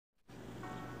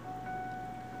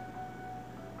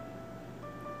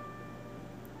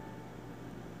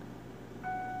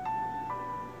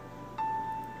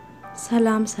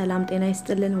ሰላም ጤና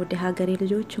ይስጥልን ወደ ሀገሬ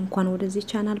ልጆች እንኳን ወደዚህ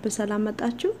ቻናል በሰላም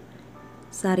መጣችሁ።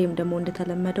 ዛሬም ደግሞ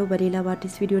እንደተለመደው በሌላ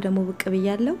በአዲስ ቪዲዮ ደግሞ ብቅ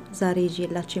ብያለሁ። ዛሬ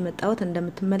ይዤላችሁ የመጣሁት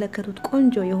እንደምትመለከቱት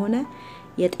ቆንጆ የሆነ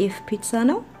የጤፍ ፒትሳ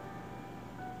ነው።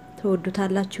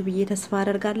 ተወዱታላችሁ ብዬ ተስፋ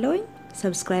አደርጋለሁ።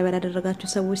 ሰብስክራይብ ያላደረጋችሁ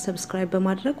ሰዎች ሰብስክራይብ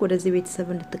በማድረግ ወደዚህ ቤተሰብ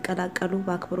እንድትቀላቀሉ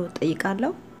በአክብሮት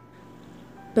ጠይቃለሁ።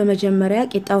 በመጀመሪያ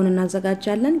ቂጣውን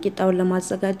እናዘጋጃለን። ቂጣውን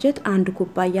ለማዘጋጀት 1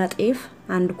 ኩባያ ጤፍ፣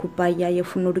 1 ኩባያ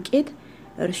የፉርኖ ዱቄት፣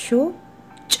 እርሾ፣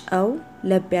 ጨው፣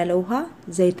 ለብ ያለ ውሃ፣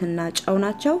 ዘይትና ጨው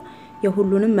ናቸው።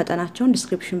 የሁሉንም መጠናቸውን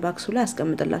ዲስክሪፕሽን ባክሱ ላይ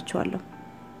አስቀምጥላችኋለሁ።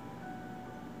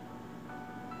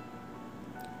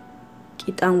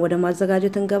 ቂጣውን ወደ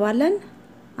ማዘጋጀት እንገባለን።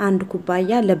 1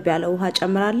 ኩባያ ለብ ያለ ውሃ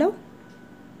ጨምራለሁ።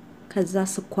 ከዛ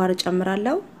ስኳር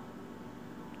ጨምራለሁ።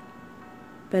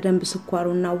 በደንብ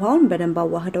ስኳሩና ውሃውን በደንብ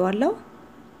አዋህደዋለሁ።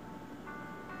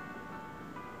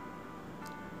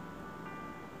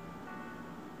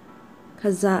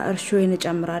 ከዛ እርሾዬን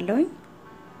ጨምራለሁ።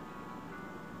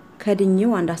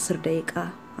 ከድኜው 10 ደቂቃ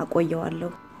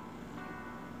አቆየዋለሁ።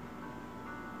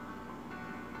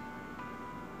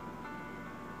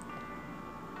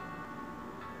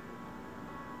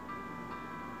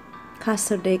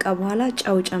 ከ10 ደቂቃ በኋላ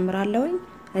ጨው ጨምራለሁ።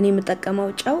 እኔ የምጠቀመው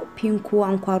ጨው ፒንኩ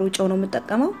አንኳሩ ጨው ነው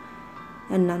የምጠቀመው።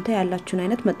 እናንተ ያላችሁን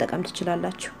አይነት መጠቀም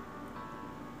ትችላላችሁ።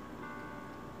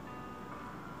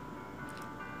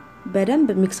 በደንብ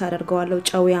ሚክስ አደርገዋለሁ።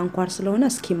 ጨው አንኳር ስለሆነ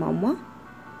እስኪማማ።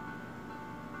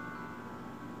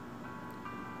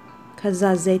 ከዛ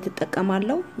ዘይት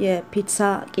እጠቀማለሁ። የፒትሳ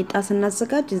ቂጣ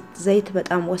ስናዘጋጅ ዘይት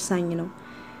በጣም ወሳኝ ነው።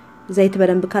 ዘይት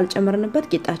በደንብ ካልጨመርንበት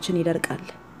ቂጣችን ይደርቃል።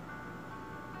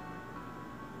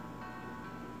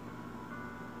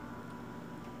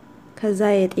 ከዛ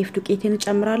የጤፍ ዱቄቴን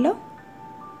ጨምራለሁ።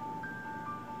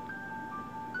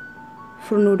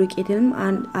 ፍርኖ ዱቄቴንም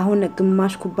አሁን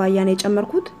ግማሽ ኩባያ ነው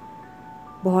የጨመርኩት።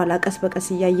 በኋላ ቀስ በቀስ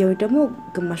እያየው ደግሞ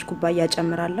ግማሽ ኩባያ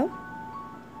ጨምራለሁ።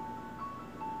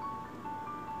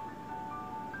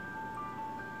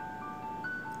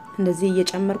 እንደዚህ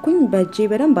እየጨመርኩኝ በእጄ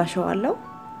በደንብ አሸዋለሁ።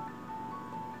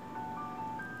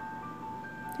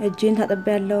 እጄን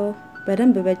ታጥቤያለሁ።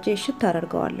 በደንብ በእጄ ሽት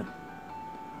አደርገዋለሁ።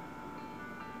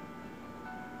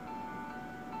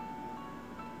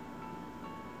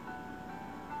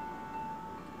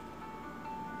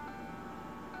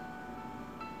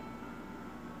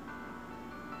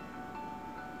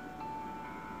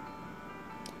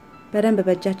 በደንብ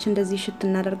በእጃችን እንደዚህ ሽት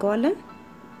እናደርገዋለን።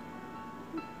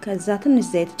 ከዛ ትንሽ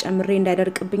ዘይት ጨምሬ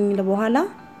እንዳይደርቅብኝ ለበኋላ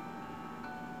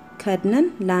ከድነን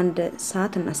ለ1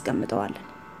 ሰዓት እናስቀምጠዋለን።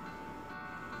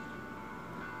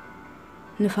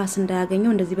 ንፋስ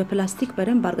እንዳያገኘው እንደዚህ በፕላስቲክ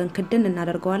በደንብ አድርገን ክድን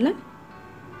እናደርገዋለን።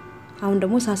 አሁን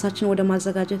ደግሞ ሳሳችን ወደ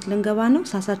ማዘጋጀት ልንገባ ነው።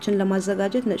 ሳሳችን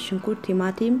ለማዘጋጀት ነጭ ሽንኩርት፣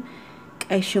 ቲማቲም፣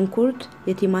 ቀይ ሽንኩርት፣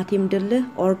 የቲማቲም ድልህ፣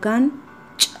 ኦርጋን፣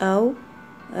 ጨው፣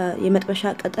 የመጥበሻ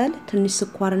ቅጠል፣ ትንሽ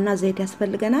ስኳርና ዘይት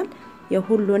ያስፈልገናል።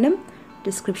 የሁሉንም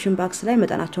ዲስክሪፕሽን ባክስ ላይ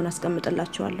መጠናቸውን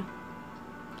አስቀምጥላችኋለሁ።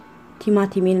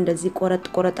 ቲማቲሜን እንደዚህ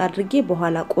ቆረጥ አድርጌ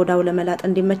በኋላ ቆዳው ለመላጥ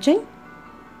እንዲመቸኝ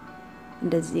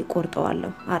እንደዚህ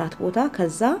ቆርጠዋለሁ 4 ቦታ።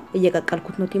 ከዛ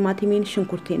እየቀቀልኩት ነው ቲማቲሜን።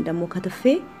 ሽንኩርቴን ደግሞ ከትፌ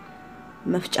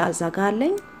መፍጫ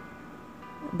አዘጋለኝ።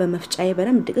 በመፍጫዬ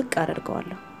በደንብ ድቅቅ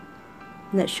አደርገዋለሁ።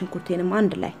 ነጭ ሽንኩርቴንም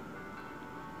አንድ ላይ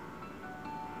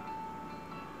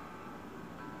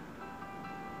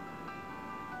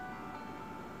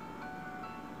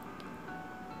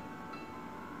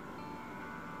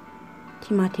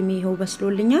ቲማቲሜ ይሄው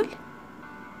በስሎልኛል።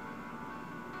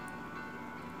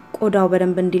 ቆዳው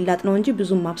በደንብ እንዲላጥ ነው እንጂ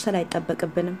ብዙም ማብሰል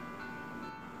አይጠበቅብንም።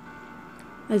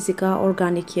 እዚህ ጋር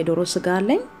ኦርጋኒክ የዶሮ ስጋ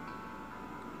አለኝ።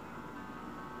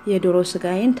 የዶሮ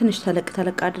ስጋዬን ትንሽ ተለቅ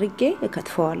አድርጌ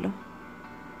እከትፈዋለሁ።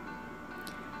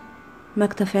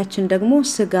 መክተፊያችን ደግሞ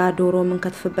ስጋ ዶሮ ምን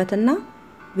ከትፍበትና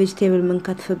ቬጂቴብል ምን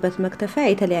ከትፍበት መክተፊያ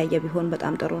የተለያየ ቢሆን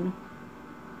በጣም ጥሩ ነው።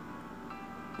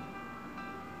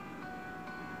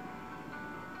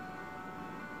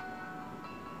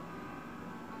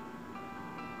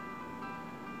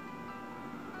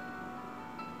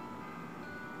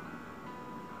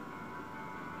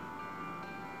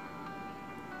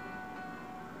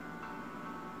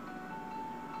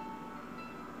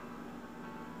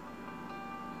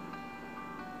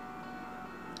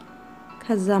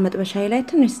 ከዛ መጥበሻዬ ላይ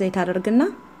ትንሽ ዘይት አደርግና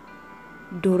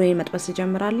ዶሮዬን መጥበስ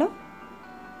ጀምራለሁ።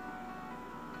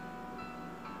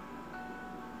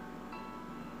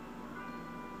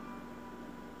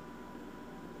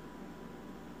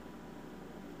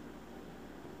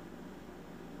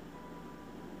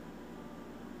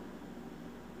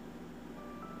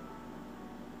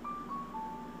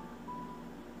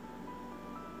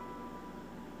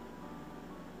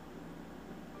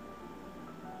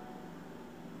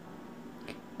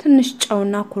 ትንሽ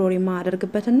ጨውና ኮሮሪማ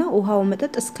አደርግበትና ውሃው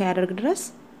መጠጥ እስኪያደርግ ድረስ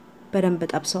በደንብ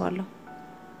ጠብሰዋለሁ።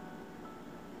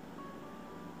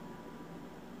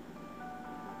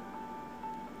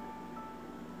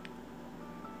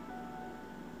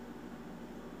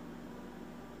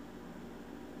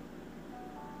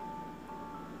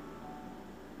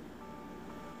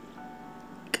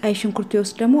 ቀይ ሽንኩርቱ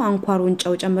ውስጥ ደግሞ አንኳሩን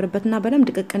ጨው ጨምርበትና በደንብ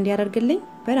ድቅቅ እንዲያደርግልኝ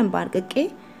በደንብ አድቅቄ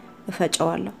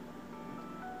እፈጨዋለሁ።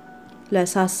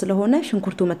 ለሳስ ስለሆነ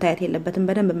ሽንኩርቱ መታየት የለበትም፣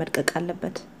 በደንብ መድቀቅ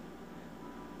አለበት።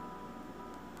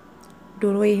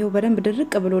 ዶሮ ይሄው በደንብ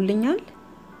ድርቅ ብሎልኛል።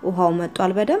 ውሃው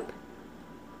መጥቷል በደንብ።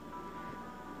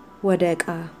 ወደ እቃ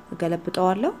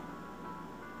ገለብጠዋለሁ።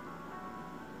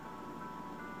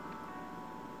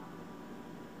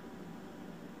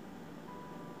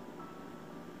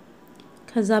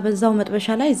 ከዛ በዛው መጥበሻ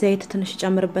ላይ ዘይት ትንሽ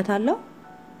ጨምርበታለሁ።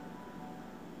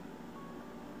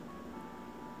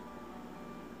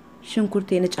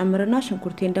 ሽንኩርቴን ጨምርና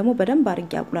ሽንኩርቴን ደግሞ በደንብ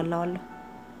አድርጌ አቁላላዋለሁ።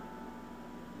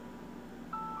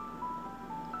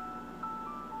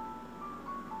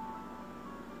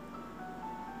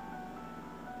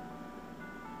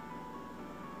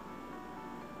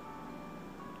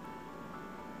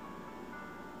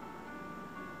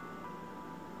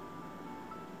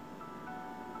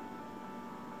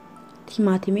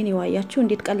 ቲማቲሜን ይዋያችሁ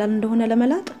እንዴት ቀላል እንደሆነ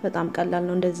ለመላጥ በጣም ቀላል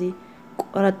ነው። እንደዚህ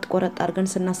ቆረጥ ቆረጥ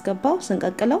አድርገን ስናስገባው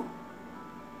ስንቀቅለው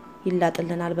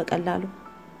ይላጥልናል በቀላሉ።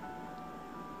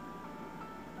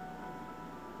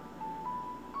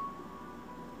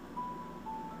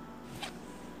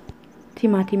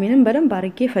 ቲማቲሜንም በደንብ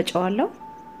አድርጌ ፈጨዋለሁ።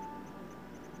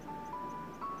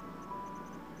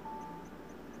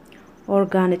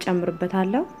 ኦርጋን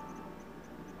ጨምርበታለሁ።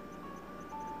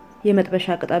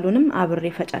 የመጥበሻ ቅጠሉንም አብሬ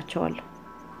ፈጫቸዋለሁ።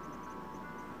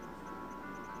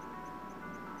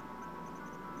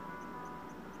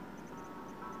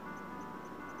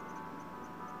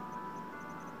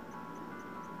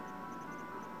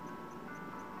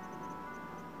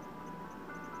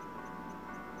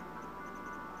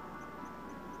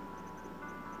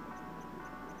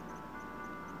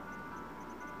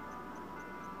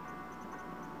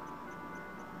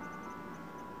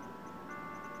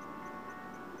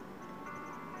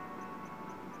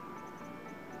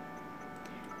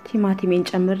 ቲማቲሜን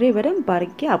ጨምሬ በደንብ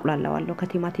አድርጌ አቁላላዋለሁ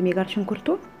ከቲማቲሜ ጋር ሽንኩርቱ።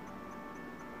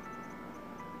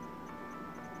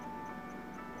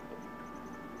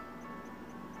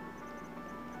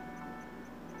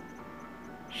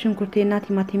 ሽንኩርቴና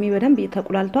ቲማቲሜ በደንብ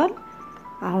ተቁላልቷል።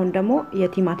 አሁን ደግሞ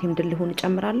የቲማቲም ድልሁን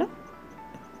ጨምራለሁ።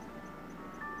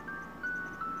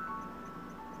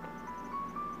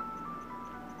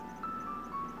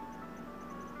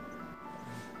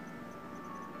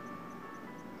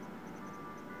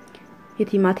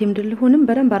 የቲማቲም ድልሁንም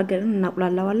በደንብ አድርገን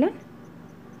እናቁላላዋለን።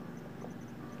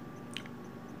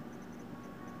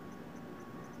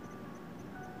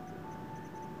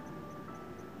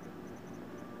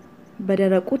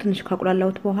 በደረቁ ትንሽ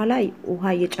ካቁላላውት በኋላ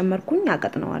ውሃ እየጨመርኩኝ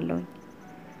አቀጥነዋለሁ።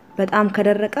 በጣም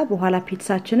ከደረቀ በኋላ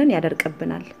ፒትሳችንን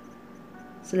ያደርቅብናል።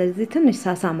 ስለዚህ ትንሽ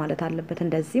ሳሳ ማለት አለበት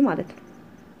እንደዚህ ማለት ነው።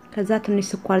 ከዛ ትንሽ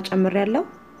ስኳር ጨምሬያለሁ።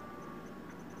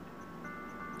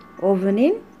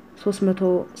 ኦቨኔን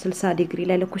 360 ዲግሪ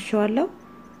ላይ ለኩሼዋለሁ።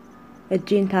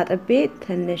 እጄን ታጥቤ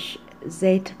ትንሽ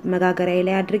ዘይት መጋገሪያዬ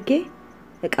ላይ አድርጌ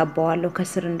እቀባዋለሁ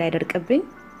ከስር እንዳይደርቅብኝ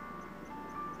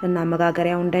እና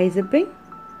መጋገሪያው እንዳይዝብኝ።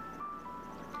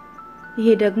 ይሄ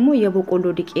ደግሞ የበቆሎ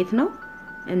ዱቄት ነው።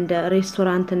 እንደ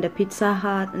ሬስቶራንት እንደ ፒትሳ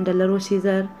ሃት እንደ ለሮይ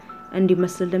ሲዘር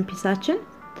እንዲመስልልን ፒሳችን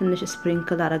ትንሽ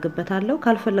ስፕሪንክል አረግበታለሁ።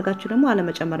 ካልፈለጋችሁ ደግሞ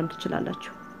አለመጨመርም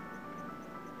ትችላላችሁ።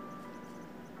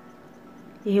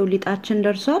 ይሄው ሊጣችን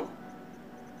ደርሷል።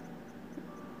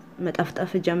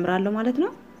 መጠፍጠፍ ጀምራለሁ ማለት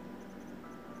ነው።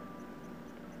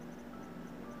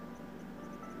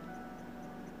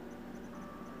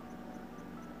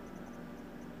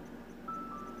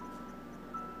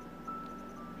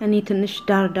 እኔ ትንሽ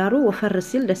ዳርዳሩ ወፈር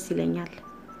ሲል ደስ ይለኛል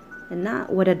እና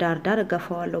ወደ ዳርዳር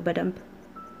ገፋዋለሁ በደንብ።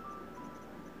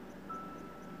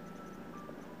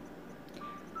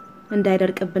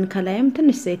 እንዳይደርቅብን ከላይም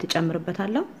ትንሽ ዘይት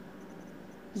ጨምርበታለሁ።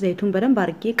 ዘይቱን በደንብ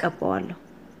አድርጌ ቀባዋለሁ።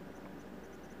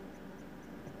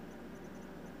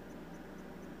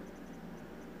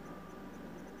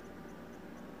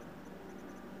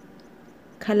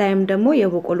 ከላይም ደግሞ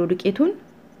የበቆሎ ዱቄቱን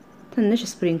ትንሽ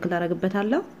ስፕሪንክል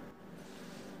አረግበታለሁ።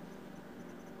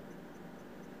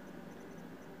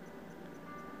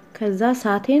 ከዛ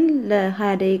ሳቴን ለ20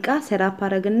 ደቂቃ ሰራፕ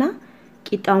አረግና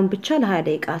ቂጣውን ብቻ ለ20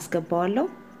 ደቂቃ አስገባዋለሁ።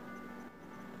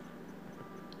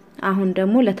 አሁን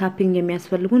ደግሞ ለታፒንግ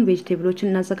የሚያስፈልጉን ቬጂቴብሎችን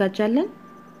እናዘጋጃለን።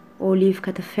 ኦሊቭ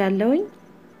ከተፍ ያለውኝ፣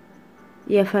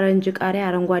 የፈረንጅ ቃሪያ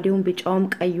አረንጓዴውን ቢጫውም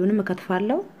ቀዩንም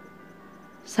ከተፋለሁ።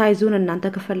 ሳይዙን እናንተ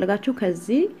ከፈለጋችሁ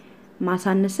ከዚህ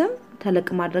ማሳነስም ተለቅ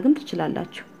ማድረግም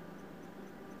ትችላላችሁ።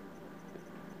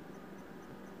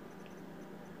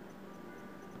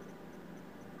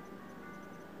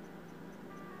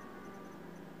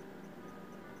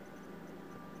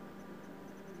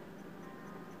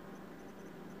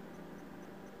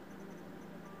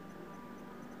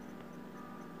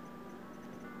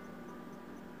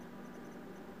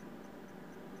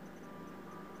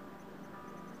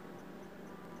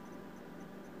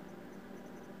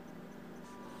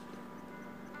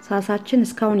 ሳሳችን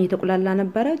እስካሁን እየተቆላላ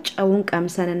ነበር። ጨውን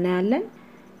ቀምሰን እናያለን።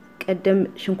 ቀደም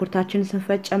ሽንኩርታችን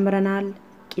ስንፈጭ ጨምረናል፣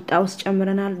 ቂጣ ውስጥ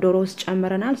ጨምረናል፣ ዶሮ ውስጥ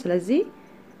ጨምረናል። ስለዚህ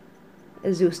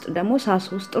እዚህ ውስጥ ደግሞ ሳሱ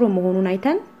ውስጥ ጥሩ መሆኑን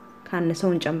አይተን ካነሰው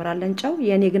እንጨምራለን ጨው።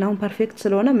 የኔ ግን አሁን ፐርፌክት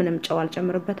ስለሆነ ምንም ጨው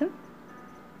አልጨምርበትም።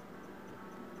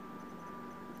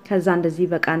 ከዛ እንደዚህ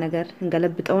በቃ ነገር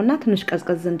እንገለብጠውና ትንሽ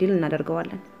ቀዝቀዝ እንዲል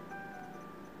እናደርገዋለን።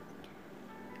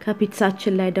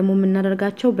 ከፒትሳችን ላይ ደግሞ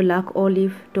የምናደርጋቸው ብላክ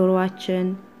ኦሊቭ፣ ዶሮዋችን፣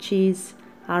 ቺዝ፣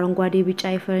 አረንጓዴ ቢጫ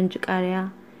የፈረንጅ ቃሪያ፣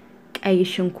 ቀይ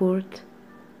ሽንኩርት፣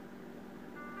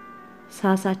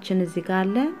 ሳሳችን እዚህ ጋር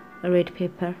አለ፣ ሬድ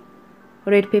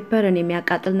ፔፐር እኔ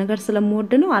የሚያቃጥል ነገር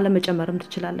ስለምወድ ነው፣ አለመጨመርም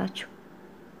ትችላላችሁ።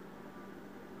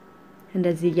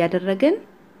 እንደዚህ እያደረግን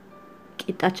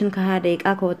ቂጣችን ከ20 ደቂቃ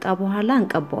ከወጣ በኋላ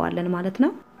እንቀባዋለን ማለት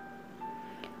ነው።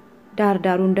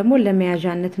 ዳርዳሩን ደግሞ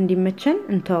ለመያዣነት እንዲመቸን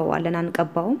እንተዋዋለን፣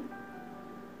 አንቀባውም።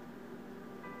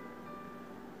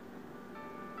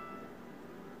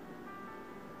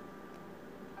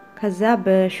 ከዛ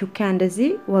በሹካ እንደዚህ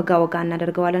ወጋ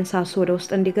እናደርገዋለን ሳሱ ወደ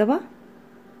ውስጥ እንዲገባ።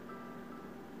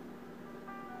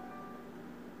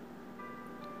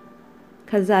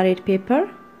 ከዛ ሬድ ፔፐር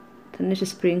ትንሽ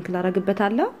ስፕሪንክል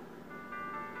አረግበታለሁ።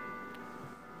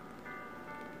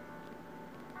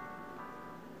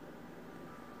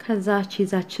 ከዛ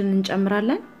ቺዛችንን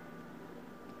እንጨምራለን።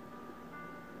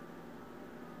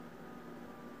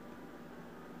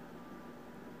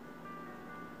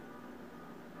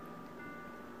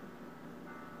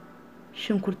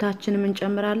 ሽንኩርታችንን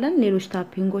እንጨምራለን። ሌሎች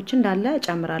ታፒንጎች እንዳለ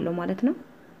እጨምራለሁ ማለት ነው።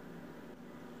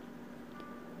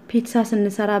 ፒትሳ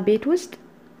ስንሰራ ቤት ውስጥ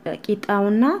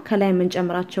ቂጣውና ከላይ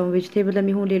የምንጨምራቸው ቬጂቴብል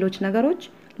የሚሆን ሌሎች ነገሮች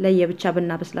ለየብቻ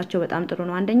ብናበስላቸው በጣም ጥሩ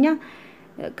ነው። አንደኛ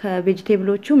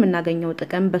ከቬጂቴብሎቹ የምናገኘው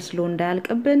ጥቅም በስሎ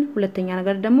እንዳያልቅብን፣ ሁለተኛ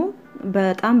ነገር ደግሞ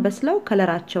በጣም በስለው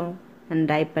ከለራቸው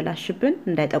እንዳይበላሽብን፣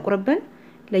 እንዳይጠቁርብን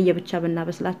ለየብቻ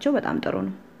ብናበስላቸው በጣም ጥሩ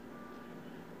ነው።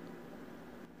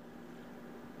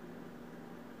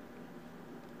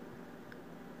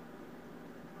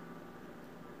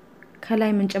 ከላይ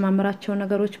የምንጨማምራቸው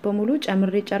ነገሮች በሙሉ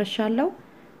ጨምሬ ጨርሻለሁ።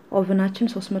 ኦቨናችን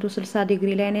 360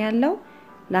 ዲግሪ ላይ ነው ያለው።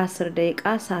 ለ10 ደቂቃ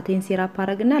ሳቴን ሲራፕ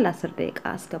አረግና ለ10 ደቂቃ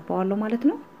አስገባዋለሁ ማለት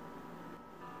ነው።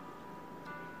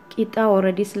 ቂጣው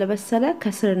ኦሬዲ ስለበሰለ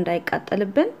ከስር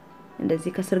እንዳይቃጠልብን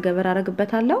እንደዚህ ከስር ገበር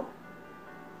አረግበታለሁ።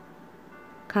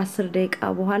 ከ10 ደቂቃ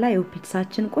በኋላ የው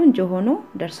ፒትሳችን ቆንጆ ሆኖ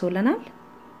ደርሶልናል።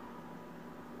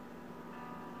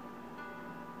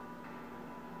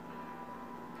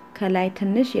 ከላይ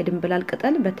ትንሽ የድንብላል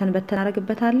ቅጠል በተን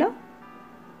አረግበታለሁ።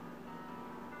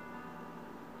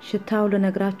 ሽታው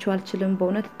ልነግራችሁ አልችልም።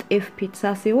 በእውነት ጤፍ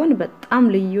ፒትሳ ሲሆን በጣም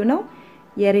ልዩ ነው።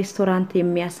 የሬስቶራንት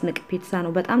የሚያስንቅ ፒትሳ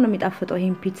ነው። በጣም ነው የሚጣፍጠው።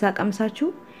 ይሄን ፒትሳ ቀምሳችሁ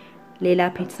ሌላ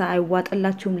ፒትሳ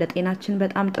አይዋጥላችሁም። ለጤናችን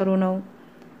በጣም ጥሩ ነው።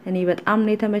 እኔ በጣም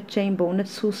ነው የተመቸኝ። በእውነት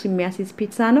ሱስ የሚያስይዝ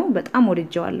ፒትሳ ነው። በጣም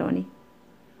ወድጄዋለሁ እኔ።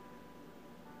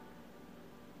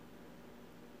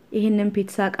 ይሄንን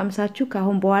ፒትሳ ቀምሳችሁ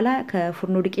ካሁን በኋላ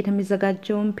ከፍርኖ ዱቄት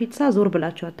የሚዘጋጀውን ፒትሳ ዞር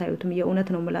ብላችሁ አታዩትም። የእውነት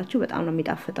ነው የምላችሁ፣ በጣም ነው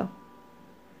የሚጣፍጠው።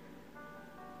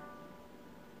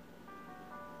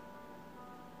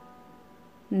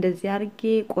 እንደዚህ አርጌ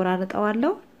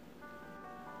ቆራርጠዋለሁ።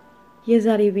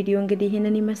 የዛሬ ቪዲዮ እንግዲህ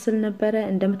ይሄንን ይመስል ነበር።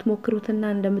 እንደምትሞክሩትና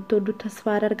እንደምትወዱት ተስፋ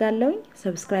አደርጋለሁ።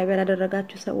 ሰብስክራይብ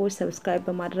ያላደረጋችሁ ሰዎች ሰብስክራይብ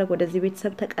በማድረግ ወደዚህ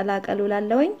ቤተሰብ ተቀላቀሉ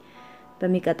እላለሁ።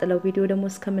 በሚቀጥለው ቪዲዮ ደግሞ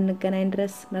እስከምንገናኝ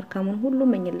ድረስ መልካሙን ሁሉ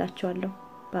እመኝላችኋለሁ።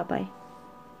 ባይ ባይ።